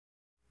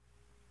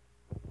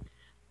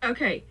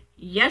Okay,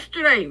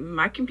 yesterday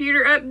my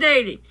computer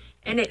updated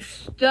and it's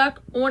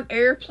stuck on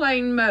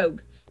airplane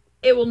mode.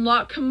 It will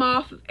not come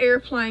off of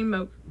airplane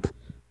mode.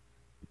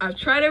 I've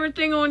tried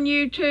everything on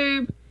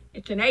YouTube.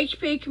 It's an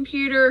HP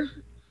computer.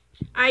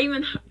 I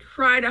even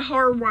tried to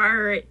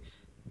hardwire it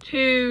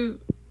to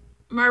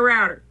my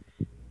router.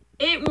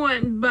 It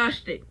wasn't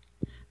busted.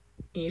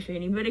 If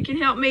anybody can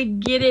help me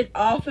get it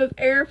off of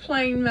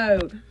airplane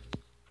mode.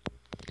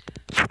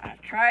 I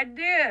tried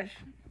this.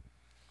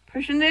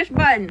 Pushing this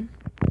button.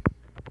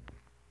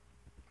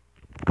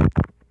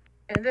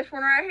 And this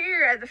one right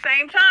here at the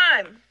same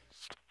time.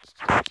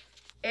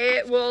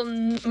 It will,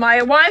 my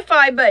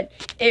Wi-Fi button,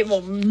 it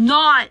will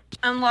not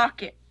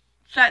unlock it.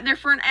 Sat there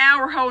for an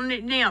hour holding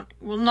it down.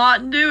 It will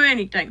not do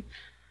anything.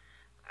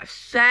 I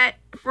sat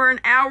for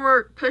an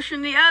hour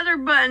pushing the other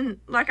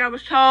button like I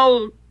was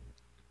told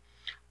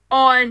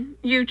on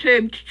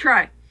YouTube to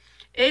try.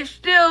 It's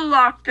still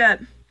locked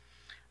up.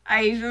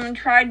 I even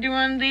tried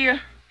doing the,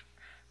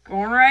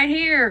 going right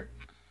here.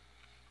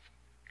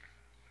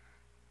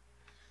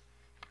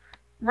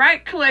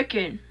 Right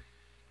clicking.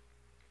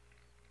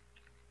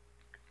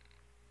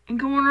 And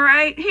going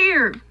right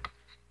here.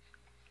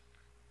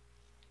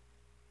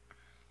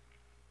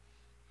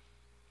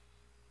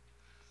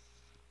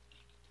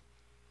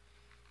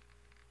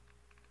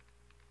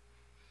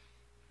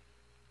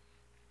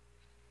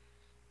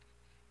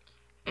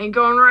 And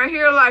going right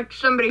here like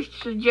somebody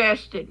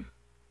suggested.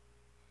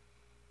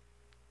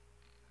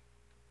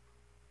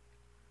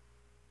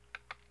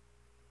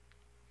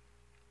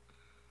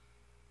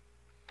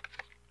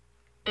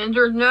 And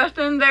there's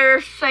nothing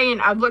there saying,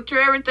 I've looked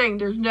through everything,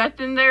 there's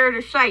nothing there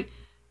to say,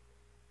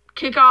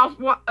 kick off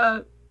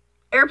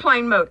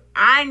airplane mode.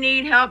 I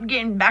need help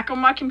getting back on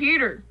my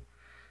computer.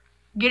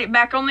 Get it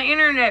back on the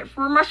internet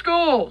for my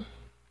school.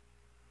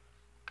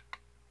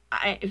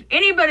 If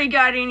anybody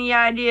got any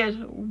ideas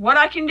what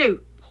I can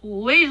do,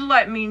 please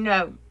let me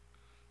know.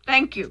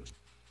 Thank you.